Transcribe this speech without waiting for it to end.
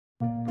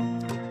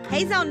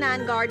Hey Zone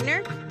 9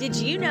 gardener, did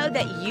you know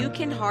that you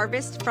can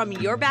harvest from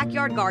your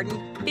backyard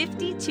garden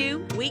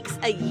 52 weeks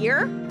a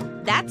year?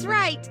 That's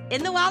right.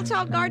 In the Wild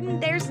Child Garden,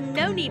 there's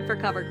no need for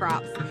cover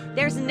crops.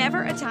 There's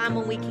never a time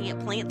when we can't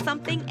plant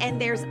something,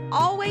 and there's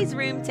always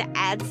room to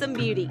add some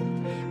beauty.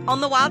 On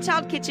the Wild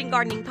Child Kitchen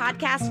Gardening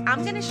Podcast,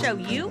 I'm going to show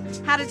you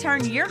how to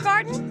turn your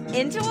garden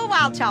into a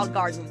Wild Child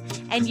garden.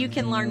 And you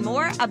can learn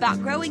more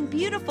about growing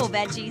beautiful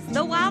veggies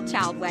the Wild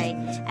Child way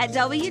at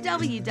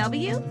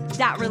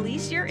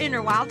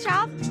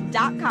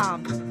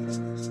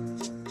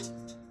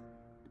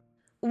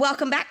www.releaseyourinnerwildchild.com.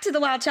 Welcome back to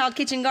the Wild Child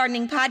Kitchen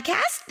Gardening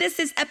Podcast. This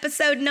is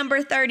episode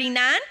number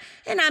 39,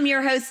 and I'm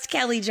your host,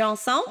 Kelly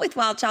Johnson with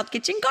Wild Child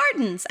Kitchen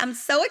Gardens. I'm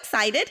so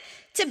excited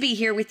to be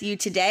here with you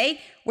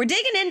today. We're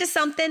digging into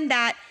something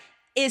that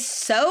is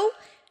so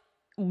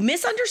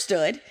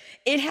misunderstood.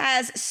 It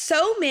has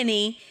so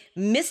many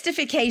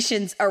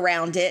mystifications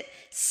around it,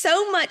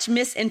 so much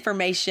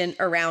misinformation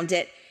around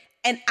it,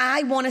 and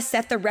I want to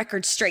set the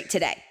record straight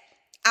today.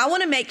 I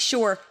want to make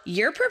sure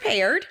you're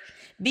prepared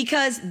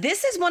because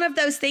this is one of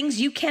those things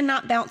you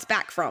cannot bounce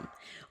back from.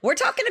 We're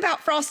talking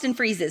about frost and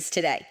freezes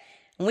today.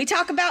 When we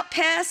talk about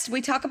pests,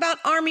 we talk about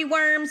army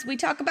worms, we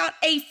talk about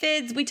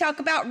aphids, we talk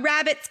about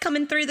rabbits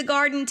coming through the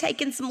garden,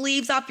 taking some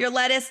leaves off your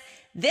lettuce.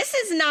 This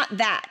is not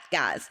that,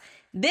 guys.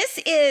 This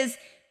is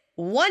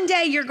one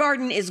day your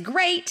garden is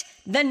great,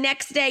 the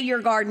next day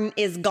your garden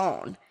is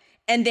gone,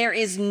 and there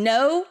is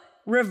no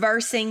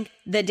reversing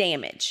the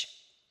damage.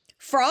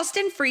 Frost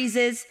and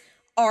freezes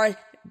are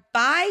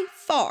by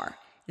far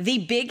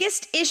the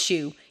biggest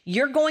issue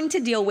you're going to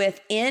deal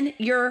with in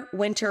your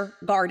winter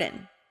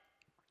garden.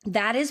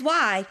 That is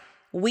why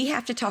we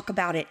have to talk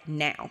about it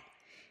now.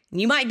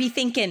 You might be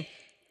thinking,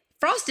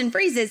 frost and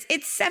freezes,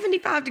 it's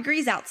 75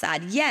 degrees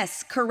outside.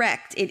 Yes,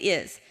 correct, it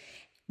is.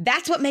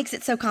 That's what makes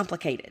it so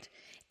complicated.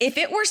 If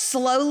it were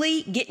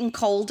slowly getting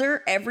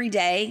colder every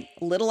day,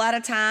 little at a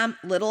time,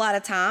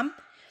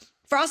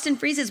 frost and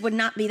freezes would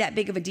not be that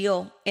big of a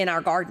deal in our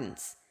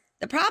gardens.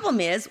 The problem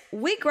is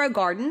we grow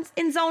gardens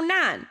in zone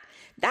 9.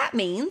 That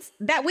means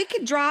that we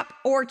could drop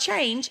or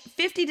change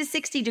 50 to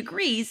 60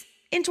 degrees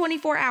in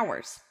 24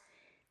 hours.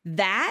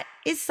 That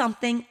is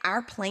something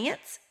our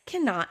plants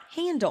cannot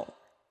handle.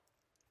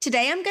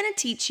 Today, I'm going to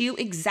teach you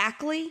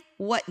exactly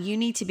what you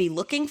need to be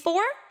looking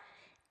for.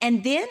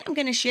 And then I'm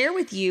going to share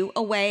with you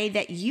a way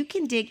that you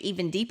can dig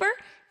even deeper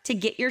to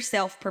get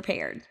yourself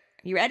prepared.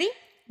 You ready?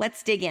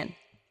 Let's dig in.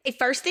 Okay,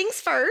 first things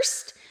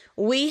first,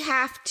 we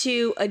have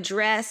to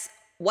address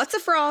what's a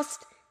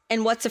frost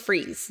and what's a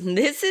freeze.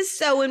 This is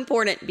so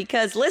important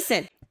because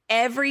listen,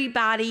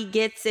 everybody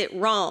gets it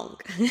wrong.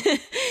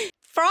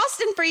 Frost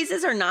and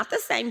freezes are not the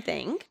same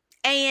thing.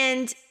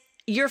 And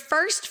your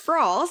first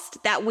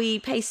frost that we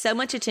pay so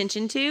much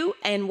attention to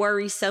and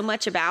worry so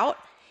much about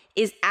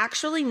is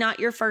actually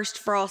not your first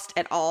frost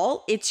at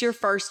all. It's your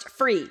first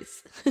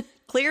freeze.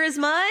 Clear as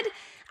mud?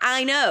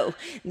 I know.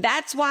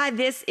 That's why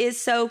this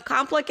is so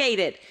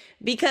complicated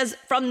because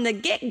from the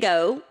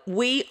get-go,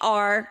 we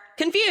are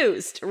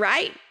confused,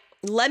 right?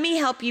 Let me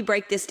help you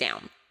break this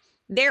down.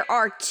 There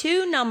are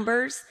two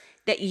numbers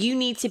that you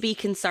need to be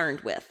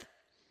concerned with: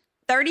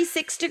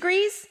 36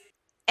 degrees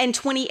and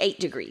 28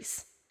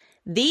 degrees.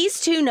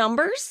 These two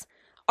numbers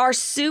are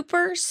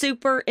super,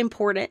 super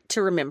important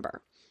to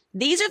remember.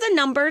 These are the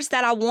numbers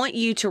that I want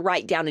you to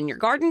write down in your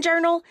garden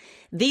journal.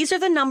 These are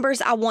the numbers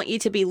I want you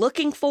to be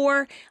looking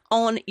for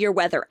on your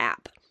weather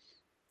app.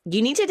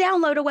 You need to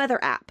download a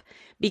weather app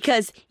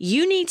because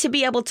you need to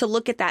be able to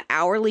look at that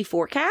hourly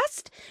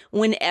forecast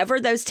whenever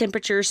those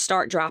temperatures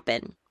start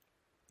dropping.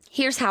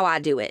 Here's how I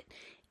do it.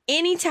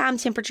 Anytime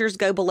temperatures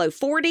go below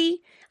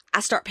 40,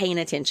 I start paying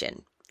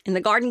attention. In the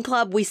garden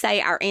club, we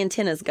say our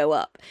antennas go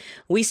up.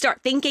 We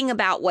start thinking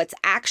about what's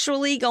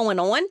actually going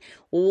on.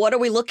 What are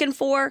we looking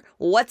for?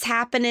 What's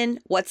happening?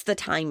 What's the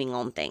timing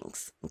on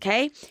things?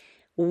 Okay.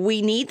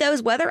 We need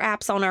those weather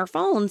apps on our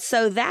phones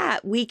so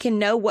that we can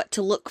know what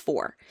to look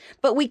for.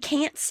 But we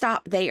can't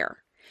stop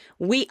there.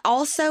 We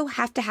also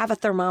have to have a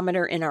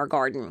thermometer in our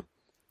garden.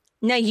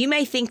 Now, you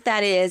may think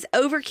that is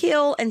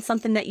overkill and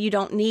something that you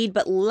don't need,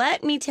 but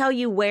let me tell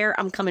you where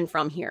I'm coming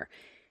from here.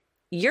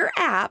 Your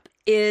app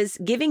is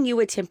giving you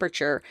a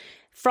temperature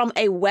from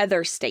a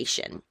weather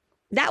station.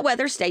 That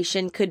weather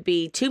station could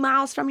be 2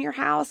 miles from your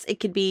house.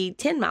 It could be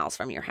 10 miles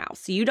from your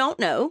house. You don't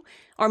know,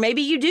 or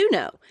maybe you do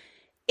know.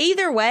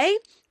 Either way,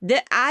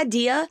 the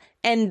idea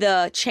and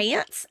the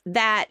chance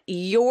that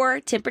your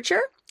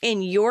temperature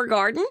in your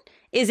garden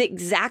is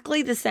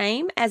exactly the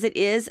same as it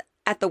is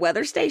at the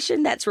weather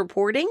station that's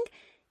reporting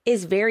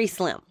is very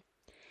slim.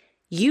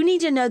 You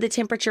need to know the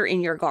temperature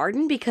in your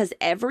garden because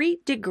every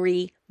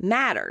degree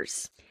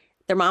matters.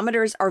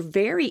 Thermometers are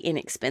very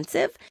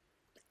inexpensive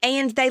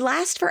and they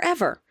last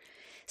forever.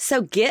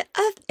 So get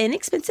an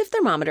inexpensive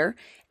thermometer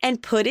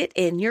and put it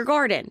in your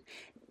garden.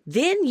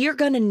 Then you're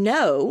going to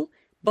know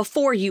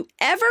before you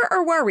ever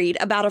are worried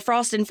about a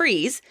frost and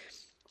freeze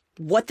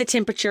what the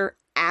temperature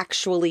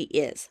actually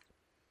is.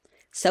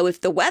 So if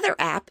the weather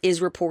app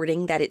is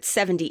reporting that it's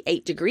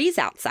 78 degrees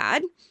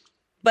outside,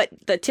 but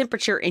the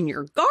temperature in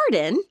your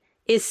garden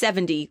is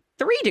 73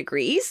 73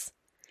 degrees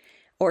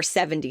or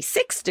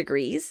 76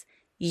 degrees,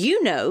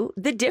 you know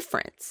the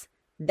difference.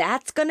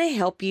 That's going to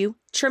help you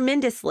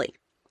tremendously.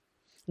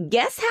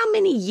 Guess how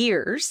many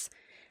years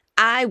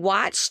I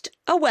watched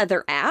a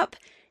weather app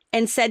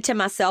and said to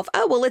myself,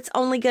 oh, well, it's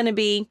only going to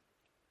be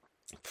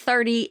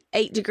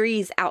 38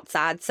 degrees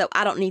outside, so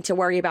I don't need to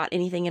worry about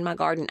anything in my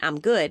garden. I'm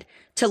good,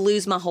 to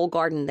lose my whole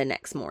garden the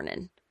next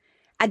morning.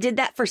 I did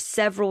that for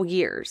several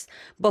years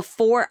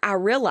before I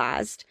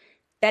realized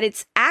that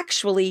it's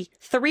actually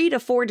 3 to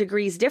 4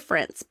 degrees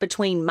difference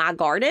between my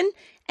garden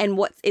and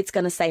what it's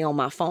going to say on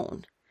my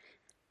phone.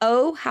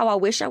 Oh, how I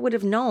wish I would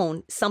have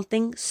known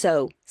something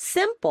so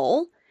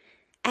simple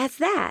as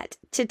that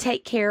to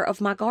take care of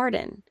my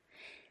garden.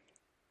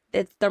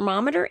 The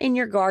thermometer in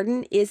your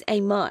garden is a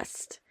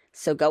must.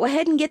 So go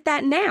ahead and get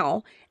that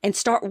now and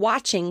start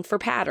watching for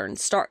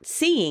patterns. Start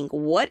seeing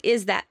what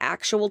is that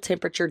actual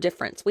temperature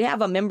difference. We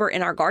have a member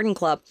in our garden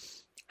club.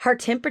 Her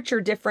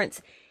temperature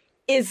difference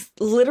is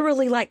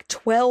literally like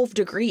 12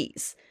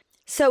 degrees.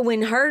 So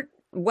when her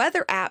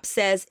weather app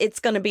says it's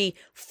going to be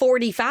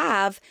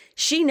 45,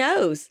 she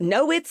knows,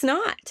 no, it's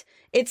not.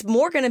 It's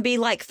more going to be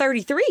like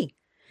 33.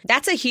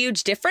 That's a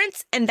huge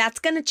difference, and that's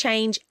going to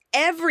change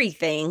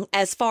everything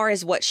as far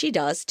as what she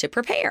does to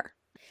prepare.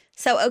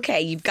 So,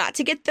 okay, you've got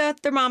to get the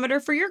thermometer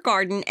for your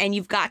garden, and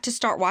you've got to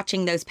start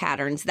watching those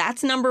patterns.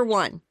 That's number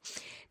one.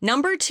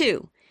 Number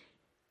two,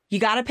 you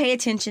got to pay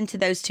attention to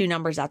those two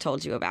numbers I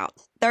told you about,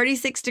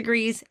 36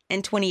 degrees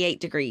and 28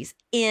 degrees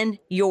in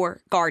your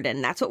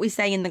garden. That's what we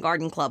say in the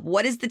garden club.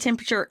 What is the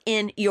temperature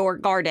in your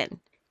garden?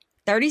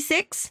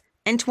 36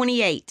 and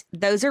 28.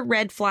 Those are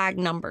red flag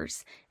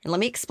numbers. And let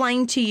me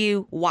explain to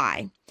you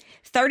why.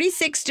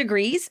 36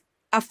 degrees,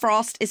 a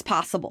frost is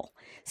possible.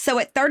 So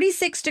at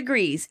 36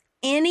 degrees,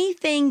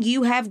 anything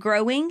you have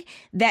growing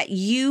that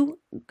you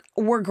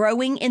were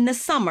growing in the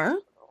summer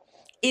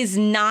is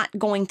not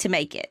going to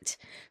make it.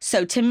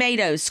 So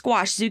tomatoes,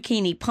 squash,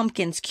 zucchini,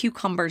 pumpkins,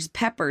 cucumbers,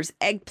 peppers,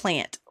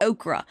 eggplant,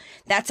 okra,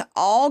 that's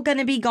all going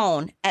to be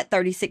gone at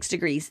 36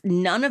 degrees.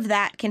 None of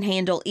that can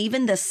handle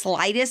even the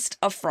slightest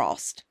of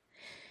frost.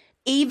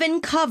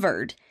 Even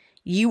covered,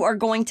 you are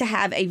going to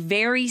have a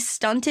very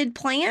stunted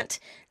plant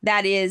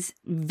that is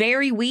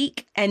very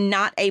weak and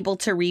not able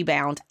to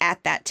rebound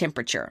at that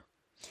temperature.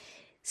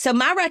 So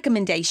my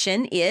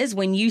recommendation is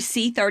when you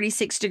see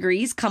 36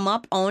 degrees come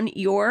up on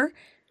your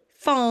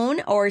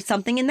phone or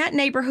something in that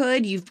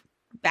neighborhood, you've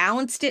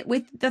balanced it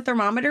with the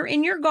thermometer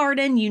in your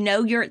garden, you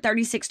know you're at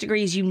 36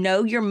 degrees, you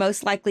know you're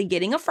most likely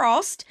getting a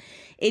frost.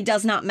 It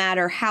does not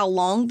matter how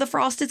long the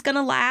frost is going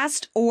to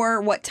last or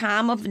what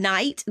time of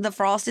night the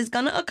frost is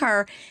going to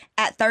occur.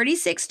 At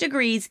 36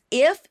 degrees,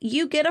 if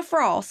you get a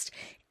frost,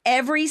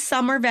 every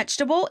summer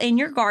vegetable in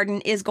your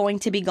garden is going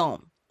to be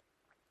gone.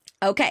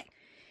 Okay.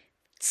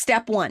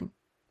 Step one,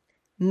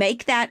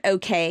 make that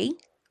okay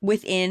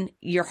within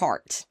your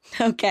heart,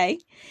 okay?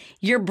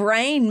 Your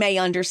brain may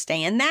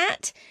understand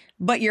that,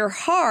 but your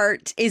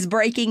heart is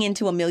breaking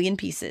into a million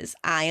pieces.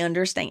 I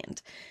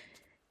understand.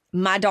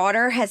 My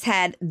daughter has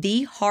had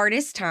the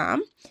hardest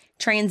time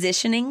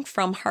transitioning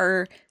from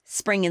her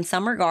spring and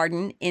summer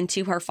garden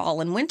into her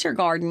fall and winter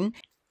garden,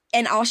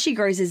 and all she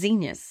grows is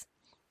zinnias.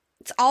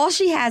 It's all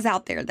she has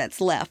out there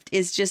that's left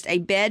is just a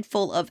bed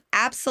full of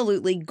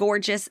absolutely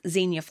gorgeous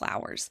zinnia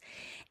flowers.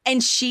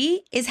 And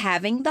she is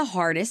having the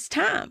hardest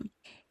time.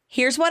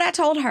 Here's what I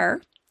told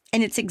her,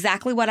 and it's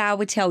exactly what I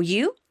would tell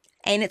you,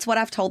 and it's what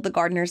I've told the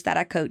gardeners that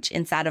I coach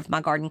inside of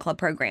my garden club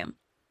program.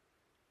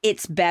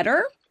 It's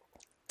better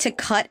to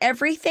cut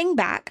everything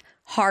back,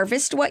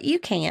 harvest what you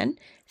can,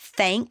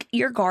 thank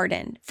your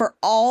garden for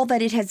all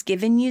that it has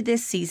given you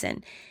this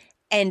season,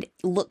 and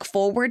look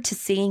forward to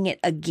seeing it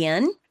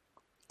again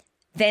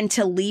than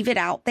to leave it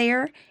out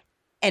there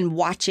and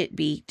watch it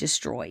be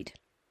destroyed.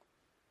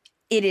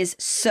 It is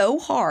so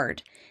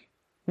hard,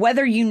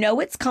 whether you know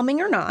it's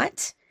coming or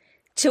not,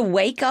 to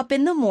wake up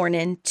in the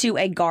morning to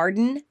a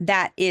garden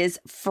that is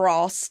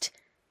frost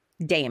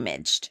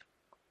damaged,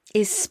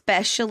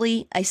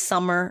 especially a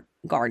summer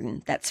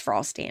garden that's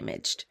frost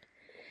damaged.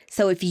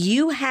 So if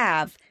you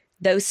have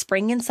those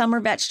spring and summer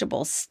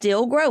vegetables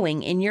still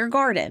growing in your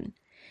garden,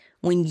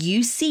 when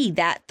you see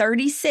that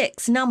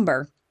 36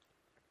 number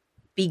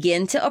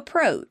begin to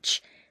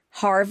approach,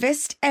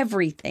 harvest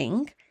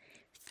everything,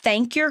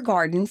 thank your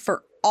garden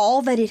for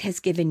all that it has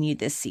given you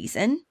this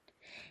season,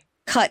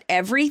 cut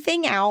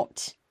everything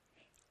out,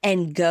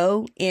 and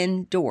go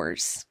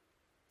indoors.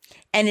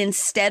 And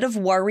instead of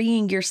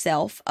worrying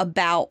yourself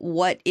about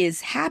what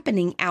is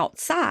happening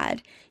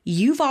outside,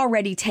 you've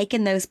already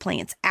taken those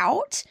plants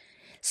out,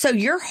 so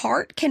your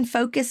heart can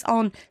focus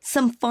on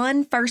some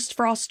fun first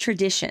frost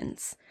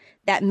traditions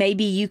that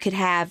maybe you could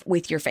have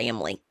with your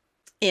family.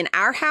 In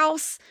our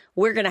house,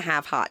 we're going to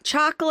have hot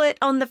chocolate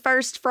on the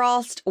first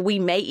frost. We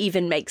may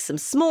even make some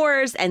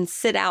s'mores and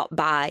sit out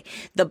by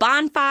the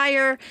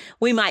bonfire.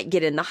 We might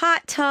get in the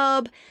hot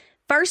tub.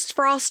 First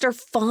frost are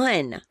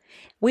fun.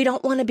 We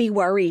don't want to be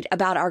worried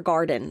about our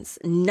gardens,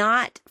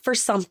 not for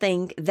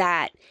something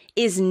that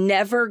is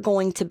never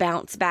going to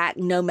bounce back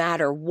no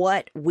matter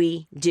what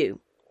we do.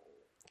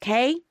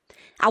 okay?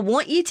 I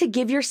want you to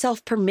give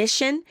yourself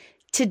permission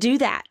to do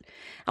that.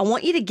 I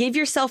want you to give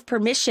yourself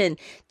permission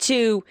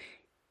to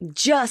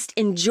just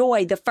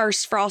enjoy the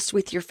first frost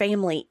with your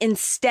family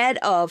instead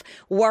of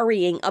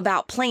worrying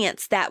about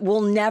plants that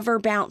will never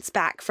bounce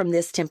back from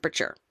this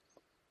temperature.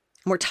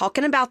 We're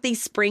talking about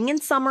these spring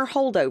and summer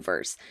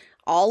holdovers,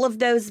 all of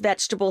those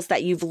vegetables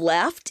that you've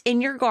left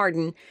in your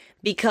garden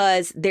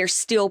because they're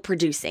still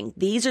producing.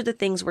 These are the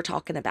things we're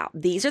talking about.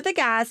 These are the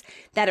guys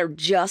that are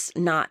just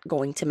not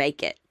going to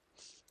make it.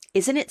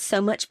 Isn't it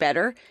so much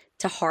better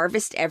to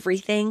harvest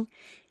everything,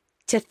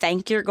 to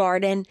thank your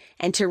garden,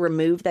 and to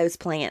remove those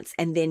plants?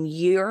 And then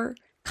your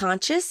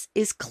conscience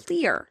is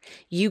clear.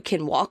 You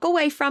can walk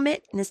away from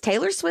it. And as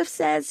Taylor Swift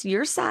says,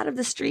 your side of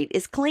the street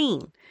is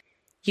clean.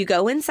 You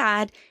go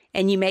inside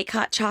and you make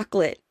hot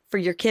chocolate for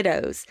your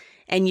kiddos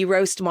and you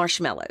roast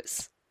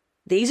marshmallows.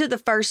 These are the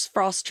first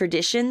frost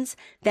traditions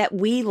that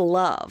we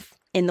love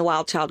in the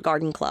Wild Child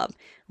Garden Club.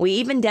 We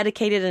even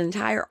dedicated an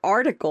entire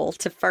article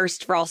to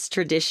first frost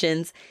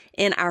traditions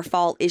in our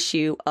fall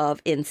issue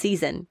of In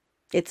Season.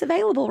 It's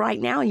available right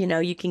now.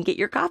 You can get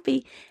your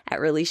copy at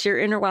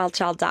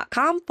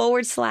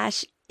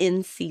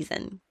releaseyourInnerWildChild.com/in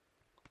season.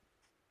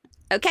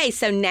 Okay,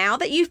 so now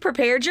that you've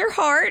prepared your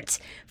heart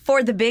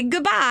for the big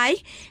goodbye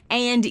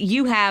and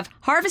you have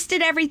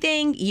harvested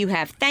everything, you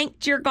have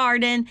thanked your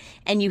garden,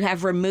 and you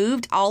have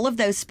removed all of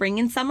those spring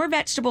and summer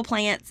vegetable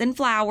plants and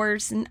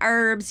flowers and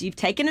herbs, you've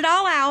taken it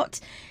all out.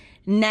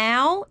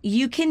 Now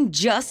you can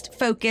just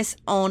focus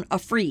on a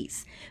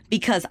freeze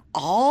because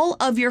all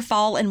of your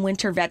fall and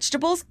winter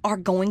vegetables are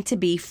going to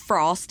be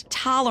frost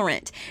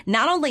tolerant.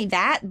 Not only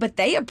that, but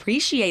they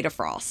appreciate a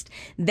frost.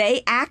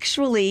 They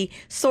actually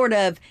sort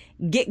of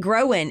get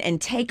growing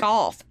and take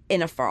off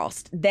in a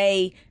frost.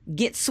 They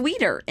get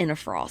sweeter in a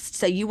frost.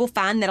 So you will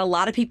find that a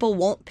lot of people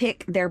won't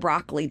pick their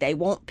broccoli. They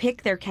won't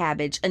pick their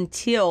cabbage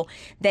until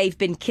they've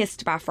been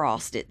kissed by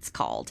frost, it's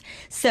called.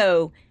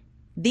 So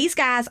these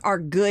guys are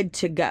good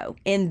to go.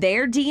 In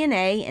their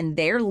DNA and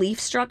their leaf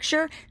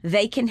structure,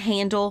 they can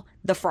handle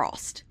the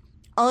frost.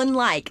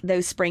 Unlike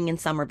those spring and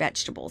summer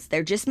vegetables,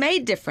 they're just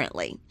made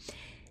differently.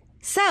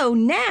 So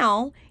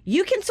now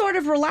you can sort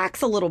of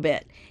relax a little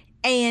bit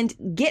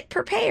and get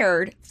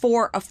prepared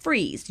for a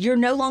freeze. You're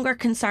no longer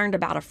concerned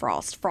about a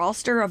frost.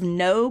 Frosts are of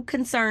no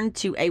concern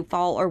to a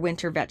fall or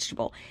winter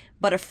vegetable,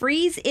 but a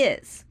freeze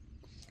is.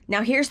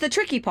 Now here's the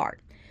tricky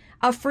part.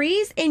 A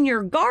freeze in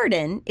your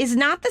garden is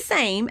not the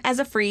same as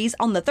a freeze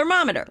on the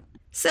thermometer.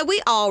 So we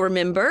all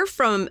remember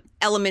from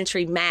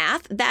elementary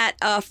math that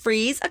a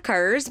freeze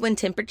occurs when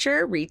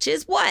temperature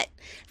reaches what?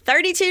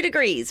 32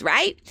 degrees,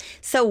 right?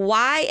 So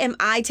why am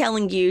I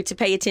telling you to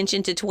pay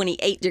attention to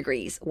 28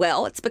 degrees?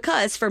 Well, it's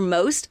because for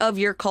most of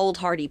your cold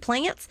hardy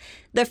plants,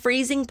 the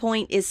freezing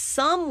point is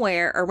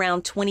somewhere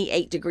around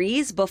 28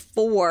 degrees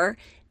before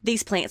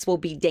these plants will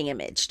be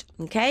damaged,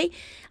 okay?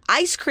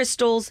 Ice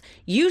crystals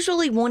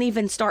usually won't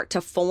even start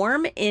to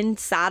form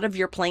inside of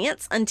your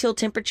plants until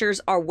temperatures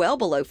are well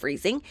below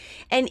freezing.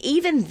 And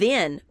even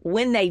then,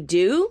 when they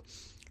do,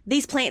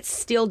 these plants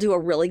still do a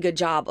really good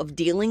job of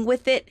dealing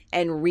with it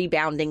and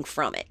rebounding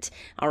from it,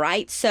 all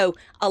right? So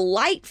a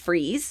light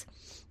freeze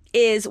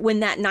is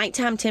when that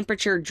nighttime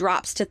temperature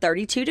drops to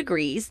 32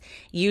 degrees,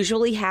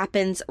 usually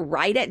happens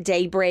right at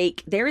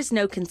daybreak. There is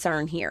no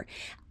concern here.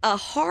 A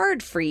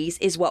hard freeze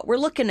is what we're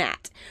looking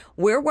at.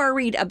 We're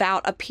worried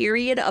about a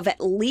period of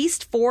at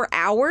least 4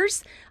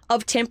 hours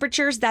of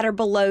temperatures that are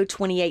below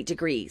 28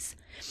 degrees.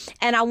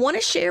 And I want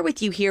to share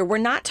with you here, we're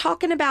not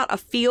talking about a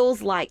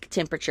feels like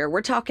temperature.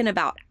 We're talking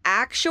about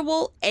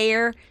actual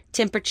air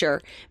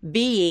temperature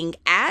being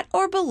at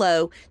or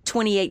below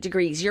 28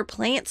 degrees. Your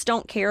plants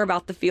don't care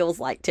about the feels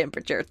like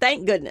temperature.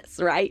 Thank goodness,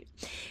 right?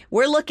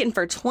 We're looking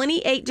for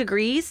 28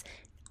 degrees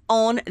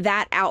on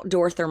that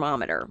outdoor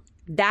thermometer.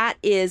 That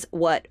is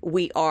what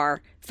we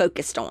are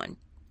focused on.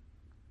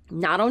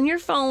 Not on your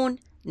phone,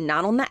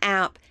 not on the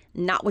app,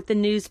 not what the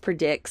news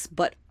predicts,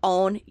 but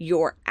on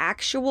your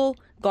actual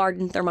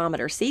garden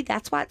thermometer. See,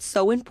 that's why it's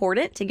so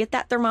important to get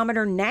that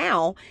thermometer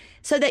now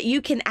so that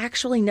you can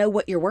actually know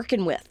what you're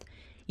working with.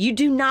 You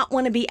do not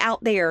want to be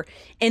out there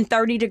in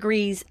 30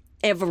 degrees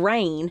of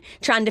rain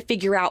trying to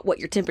figure out what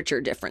your temperature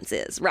difference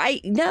is,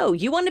 right? No,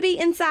 you want to be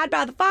inside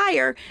by the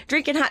fire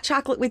drinking hot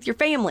chocolate with your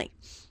family.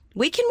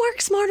 We can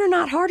work smarter,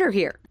 not harder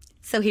here.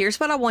 So here's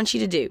what I want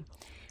you to do.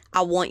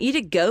 I want you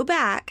to go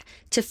back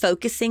to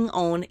focusing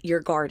on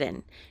your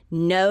garden.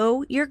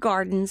 Know your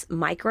garden's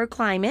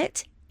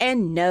microclimate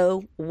and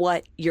know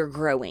what you're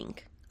growing,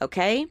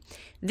 okay?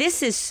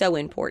 This is so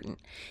important.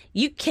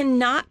 You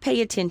cannot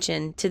pay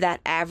attention to that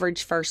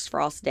average first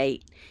frost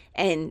date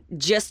and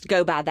just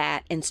go by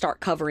that and start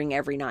covering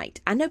every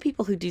night. I know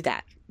people who do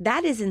that.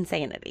 That is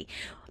insanity.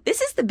 This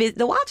is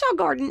the Wild Child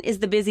Garden is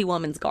the busy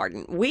woman's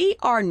garden. We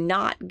are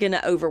not going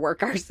to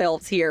overwork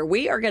ourselves here.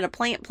 We are going to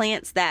plant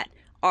plants that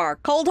are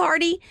cold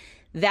hardy,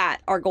 that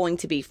are going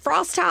to be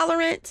frost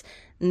tolerant,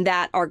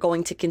 that are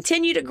going to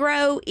continue to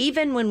grow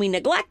even when we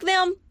neglect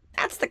them.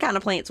 That's the kind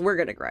of plants we're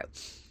going to grow.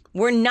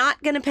 We're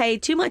not going to pay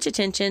too much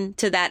attention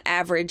to that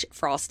average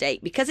frost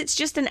date because it's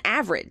just an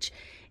average.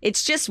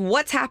 It's just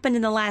what's happened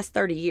in the last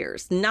 30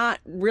 years, not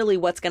really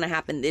what's going to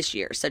happen this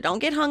year. So don't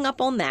get hung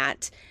up on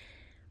that.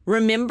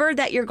 Remember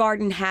that your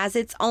garden has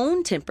its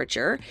own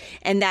temperature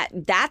and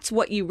that's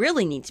what you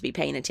really need to be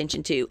paying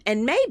attention to.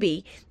 And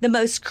maybe the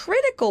most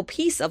critical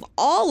piece of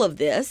all of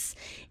this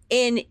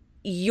in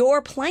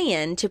your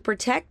plan to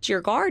protect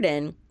your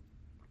garden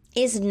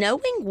is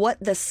knowing what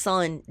the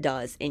sun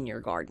does in your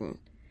garden.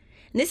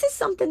 And this is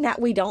something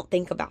that we don't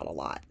think about a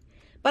lot,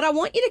 but I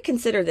want you to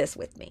consider this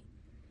with me.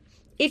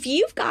 If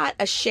you've got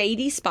a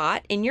shady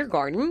spot in your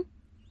garden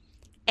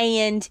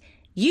and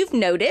you've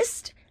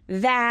noticed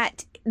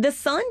that the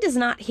sun does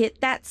not hit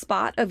that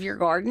spot of your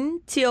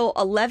garden till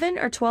 11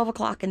 or 12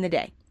 o'clock in the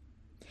day,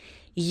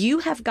 you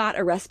have got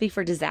a recipe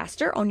for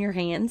disaster on your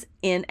hands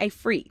in a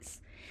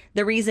freeze.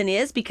 The reason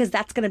is because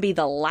that's going to be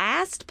the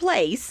last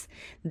place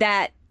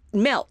that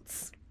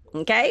melts,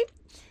 okay?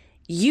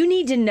 You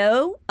need to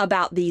know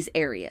about these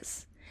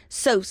areas.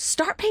 So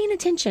start paying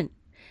attention.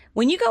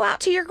 When you go out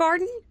to your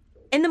garden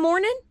in the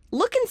morning,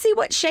 look and see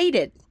what's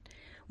shaded.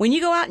 When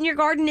you go out in your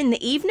garden in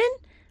the evening,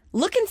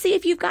 look and see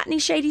if you've got any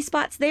shady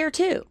spots there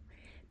too.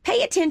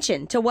 Pay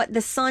attention to what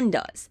the sun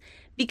does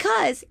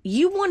because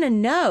you want to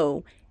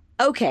know,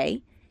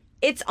 okay,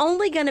 it's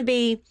only going to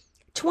be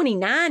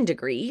 29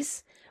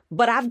 degrees,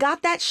 but I've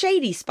got that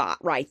shady spot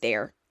right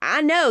there.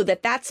 I know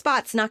that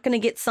spot's not going to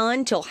get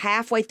sun till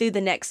halfway through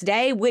the next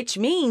day, which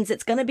means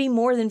it's going to be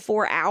more than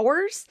 4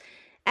 hours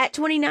at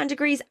 29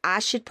 degrees. I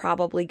should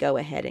probably go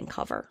ahead and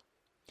cover.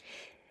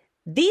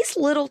 These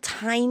little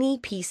tiny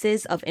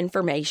pieces of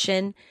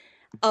information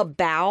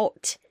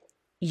about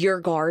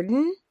your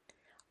garden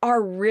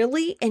are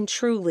really and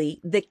truly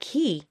the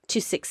key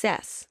to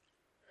success.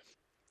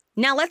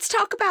 Now let's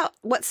talk about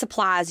what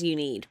supplies you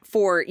need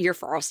for your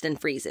frost and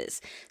freezes.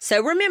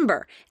 So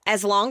remember,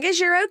 as long as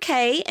you're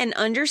okay and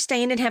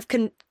understand and have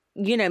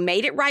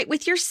made it right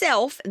with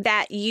yourself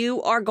that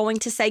you are going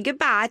to say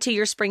goodbye to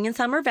your spring and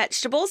summer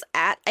vegetables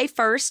at a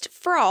first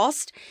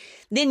frost,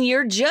 then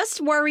you're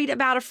just worried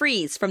about a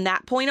freeze from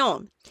that point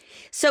on.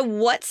 So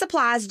what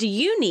supplies do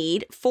you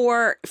need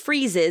for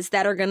freezes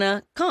that are going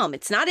to come?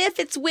 It's not if,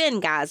 it's when,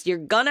 guys. You're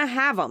going to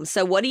have them.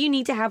 So what do you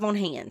need to have on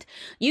hand?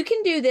 You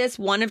can do this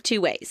one of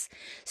two ways.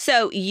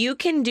 So you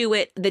can do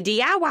it the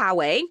DIY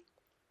way,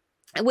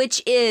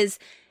 which is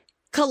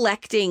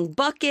collecting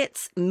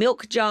buckets,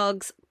 milk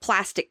jugs,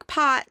 plastic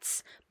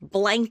pots,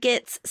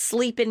 blankets,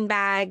 sleeping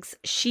bags,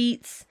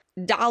 sheets,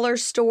 dollar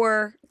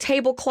store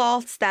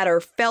tablecloths that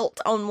are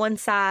felt on one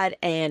side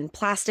and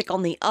plastic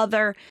on the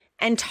other,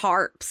 and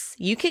tarps.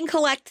 You can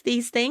collect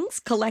these things,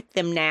 collect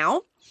them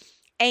now,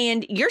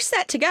 and you're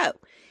set to go.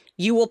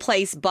 You will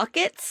place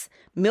buckets,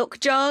 milk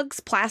jugs,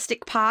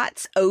 plastic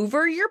pots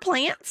over your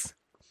plants.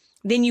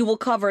 Then you will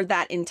cover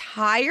that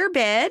entire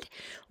bed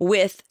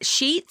with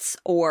sheets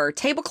or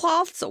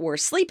tablecloths or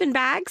sleeping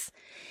bags.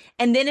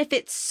 And then if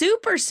it's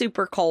super,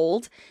 super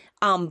cold,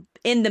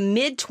 in the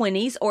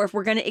mid-20s, or if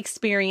we're going to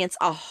experience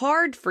a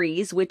hard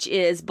freeze, which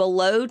is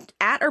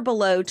at or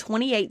below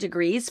 28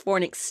 degrees for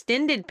an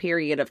extended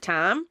period of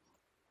time,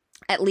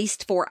 at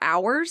least 4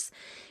 hours,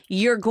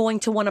 you're going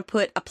to want to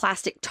put a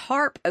plastic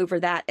tarp over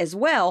that as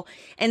well.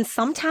 And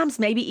sometimes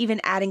maybe even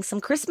adding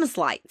some Christmas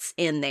lights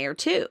in there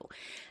too,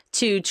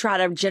 to try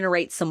to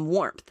generate some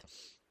warmth.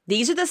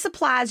 These are the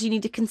supplies you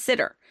need to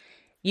consider.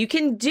 You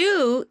can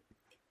do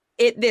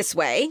it this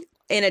way,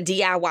 in a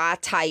DIY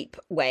type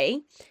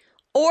way,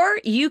 or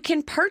you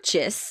can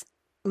purchase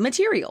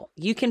material.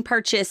 You can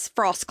purchase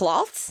frost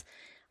cloths.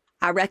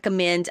 I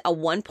recommend a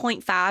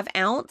 1.5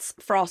 ounce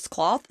frost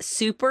cloth.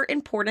 Super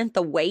important.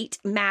 The weight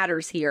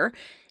matters here.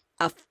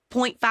 A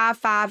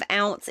 0.55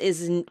 ounce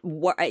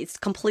it's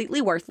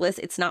completely worthless.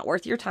 It's not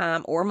worth your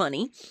time or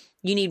money.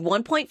 You need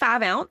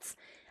 1.5 ounce.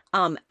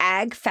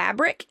 Ag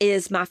Fabric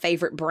is my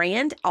favorite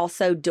brand.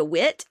 Also,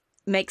 DeWitt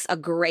makes a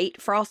great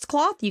frost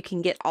cloth. You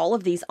can get all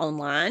of these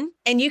online,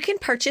 and you can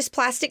purchase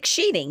plastic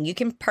sheeting. You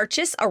can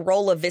purchase a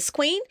roll of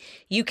Visqueen.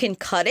 You can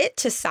cut it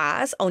to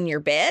size on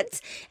your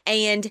beds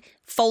and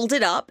fold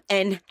it up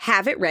and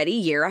have it ready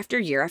year after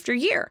year after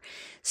year.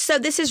 So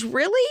this is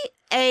really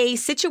a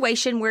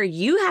situation where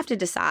you have to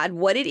decide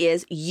what it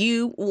is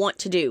you want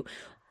to do.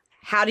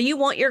 How do you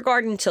want your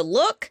garden to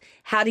look?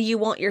 How do you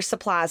want your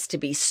supplies to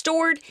be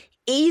stored?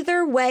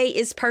 Either way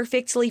is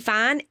perfectly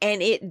fine,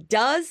 and it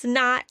does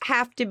not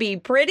have to be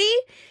pretty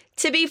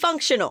to be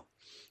functional.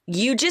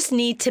 You just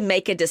need to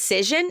make a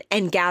decision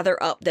and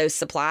gather up those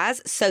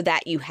supplies so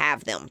that you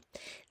have them.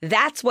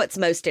 That's what's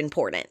most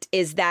important,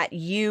 is that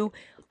you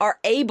are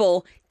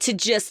able to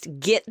just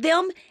get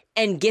them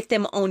and get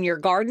them on your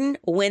garden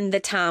when the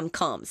time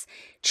comes.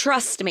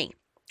 Trust me,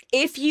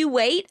 if you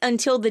wait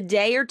until the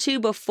day or two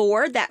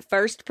before that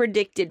first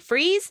predicted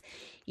freeze,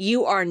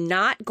 you are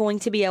not going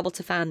to be able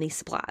to find these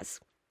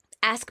supplies.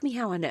 Ask me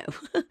how I know.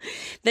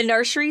 The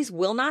nurseries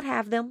will not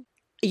have them.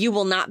 You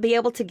will not be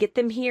able to get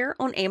them here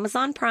on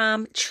Amazon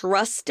Prime.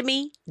 Trust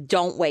me,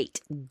 don't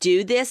wait.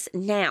 Do this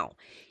now.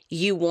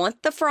 You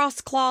want the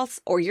frost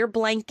cloths or your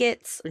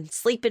blankets and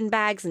sleeping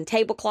bags and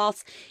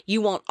tablecloths.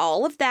 You want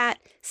all of that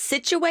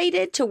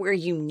situated to where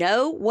you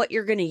know what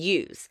you're going to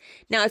use.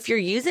 Now, if you're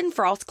using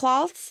frost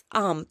cloths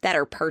that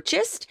are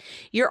purchased,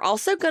 you're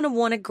also going to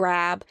want to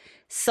grab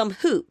some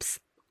hoops.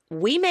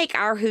 We make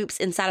our hoops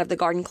inside of the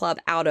Garden Club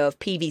out of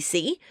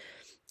PVC.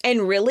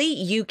 And really,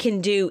 you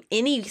can do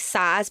any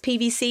size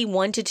PVC,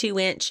 1 to 2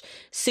 inch,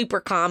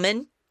 super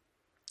common.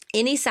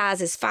 Any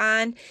size is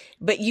fine,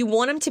 but you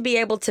want them to be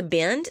able to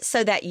bend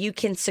so that you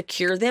can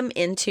secure them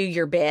into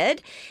your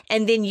bed.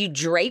 And then you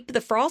drape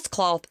the frost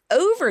cloth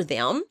over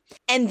them,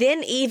 and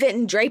then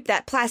even drape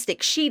that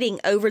plastic sheeting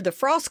over the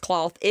frost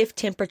cloth if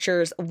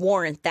temperatures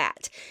warrant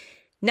that.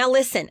 Now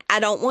listen, I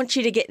don't want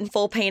you to get in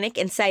full panic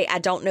and say, I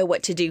don't know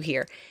what to do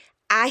here.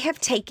 I have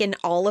taken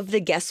all of the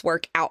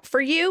guesswork out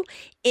for you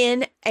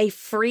in a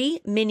free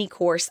mini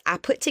course I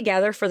put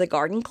together for the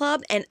Garden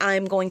Club, and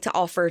I'm going to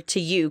offer to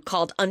you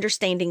called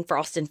Understanding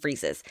Frost and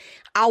Freezes.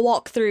 I'll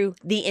walk through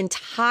the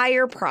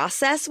entire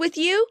process with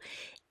you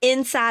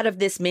inside of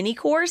this mini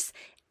course,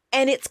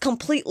 and it's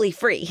completely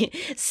free.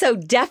 So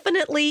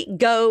definitely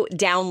go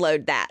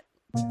download that.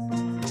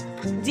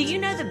 Do you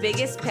know the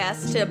biggest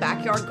pest to a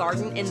backyard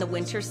garden in the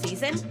winter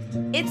season?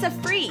 It's a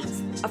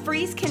freeze. A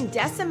freeze can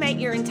decimate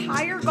your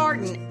entire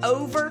garden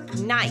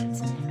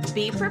overnight.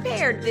 Be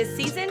prepared this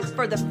season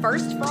for the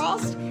first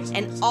frost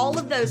and all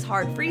of those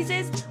hard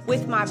freezes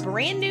with my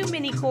brand new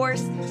mini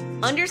course,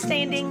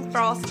 Understanding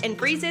Frost and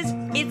Freezes.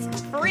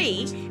 It's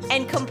free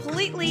and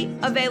completely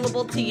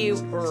available to you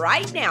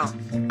right now.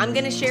 I'm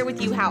going to share with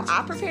you how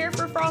I prepare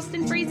for frost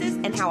and freezes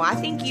and how I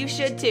think you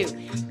should too.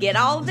 Get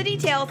all of the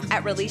details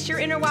at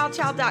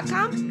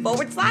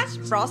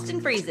releaseyourinnerwildchild.com/frost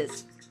and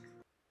freezes.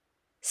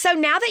 So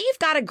now that you've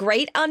got a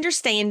great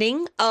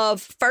understanding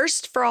of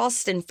first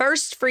frost and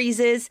first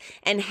freezes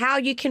and how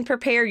you can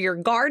prepare your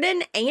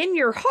garden and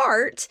your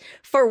heart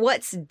for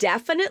what's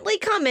definitely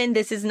coming,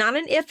 this is not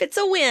an if, it's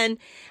a when.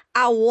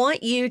 I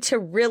want you to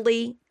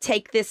really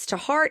take this to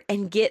heart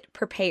and get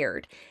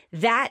prepared.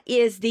 That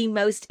is the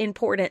most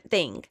important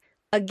thing.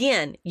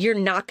 Again, you're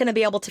not going to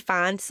be able to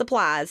find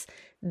supplies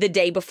the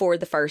day before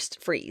the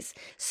first freeze.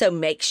 So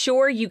make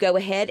sure you go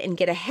ahead and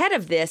get ahead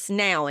of this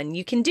now. And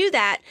you can do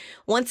that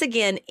once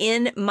again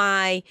in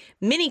my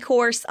mini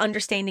course,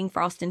 Understanding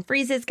Frost and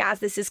Freezes. Guys,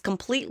 this is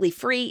completely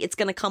free. It's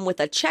going to come with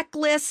a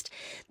checklist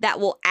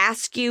that will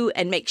ask you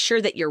and make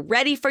sure that you're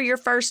ready for your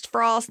first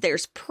frost.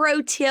 There's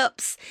pro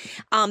tips.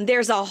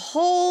 There's a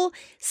whole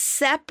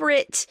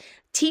separate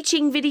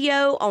teaching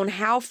video on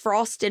how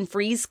frost and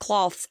freeze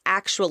cloths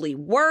actually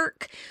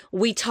work.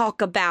 We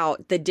talk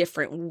about the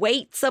different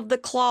weights of the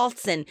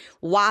cloths and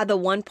why the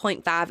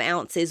 1.5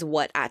 ounce is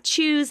what I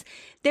choose.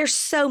 There's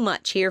so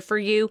much here for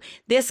you.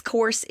 This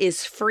course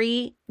is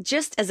free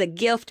just as a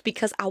gift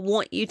because I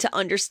want you to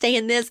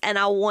understand this and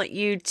I want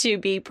you to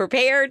be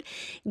prepared.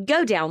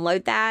 Go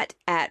download that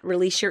at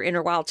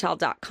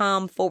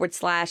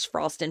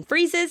releaseyourinnerwildchild.com/frost and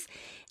freezes.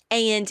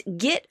 And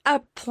get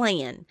a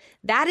plan.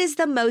 That is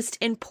the most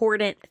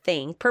important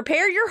thing.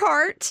 Prepare your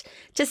heart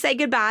to say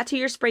goodbye to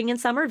your spring and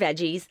summer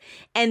veggies,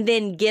 and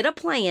then get a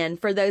plan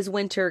for those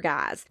winter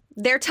guys.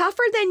 They're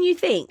tougher than you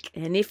think.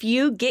 And if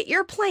you get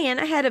your plan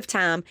ahead of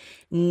time,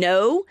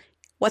 know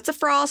what's a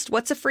frost,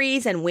 what's a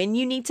freeze, and when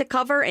you need to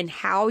cover and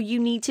how you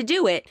need to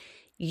do it,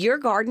 your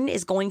garden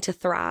is going to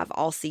thrive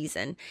all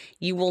season.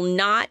 You will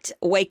not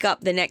wake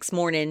up the next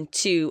morning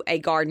to a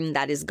garden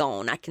that is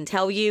gone. I can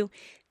tell you,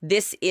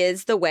 this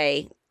is the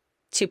way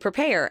to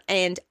prepare.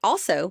 And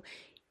also,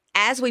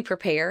 as we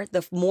prepare,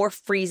 the more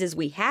freezes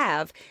we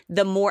have,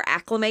 the more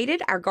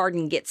acclimated our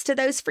garden gets to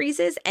those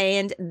freezes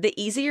and the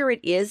easier it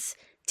is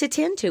to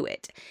tend to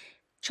it.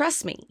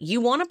 Trust me,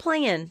 you want a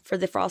plan for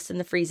the frost and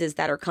the freezes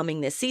that are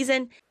coming this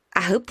season.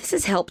 I hope this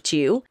has helped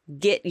you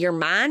get your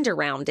mind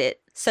around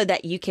it so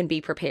that you can be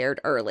prepared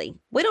early.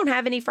 We don't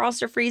have any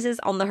frost or freezes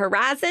on the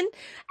horizon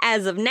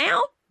as of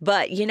now,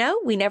 but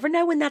we never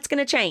know when that's going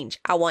to change.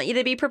 I want you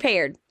to be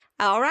prepared.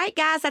 All right,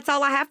 guys, that's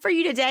all I have for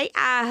you today.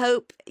 I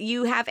hope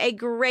you have a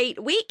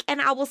great week, and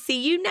I will see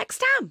you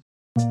next time.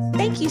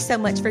 Thank you so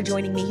much for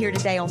joining me here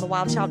today on the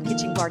Wild Child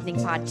Kitchen Gardening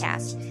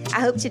Podcast. I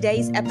hope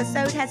today's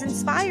episode has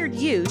inspired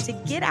you to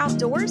get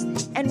outdoors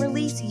and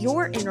release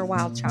your inner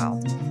wild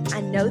child.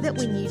 I know that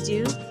when you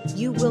do,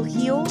 you will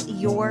heal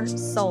your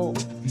soul.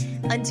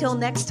 Until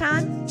next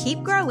time,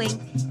 keep growing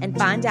and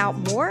find out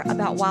more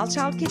about Wild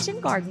Child Kitchen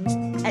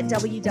Gardens at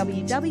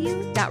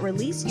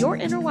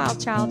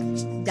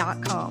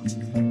www.releaseyourinnerwildchild.com.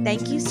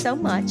 Thank you so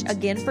much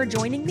again for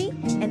joining me,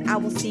 and I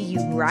will see you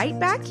right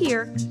back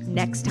here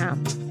next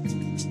time.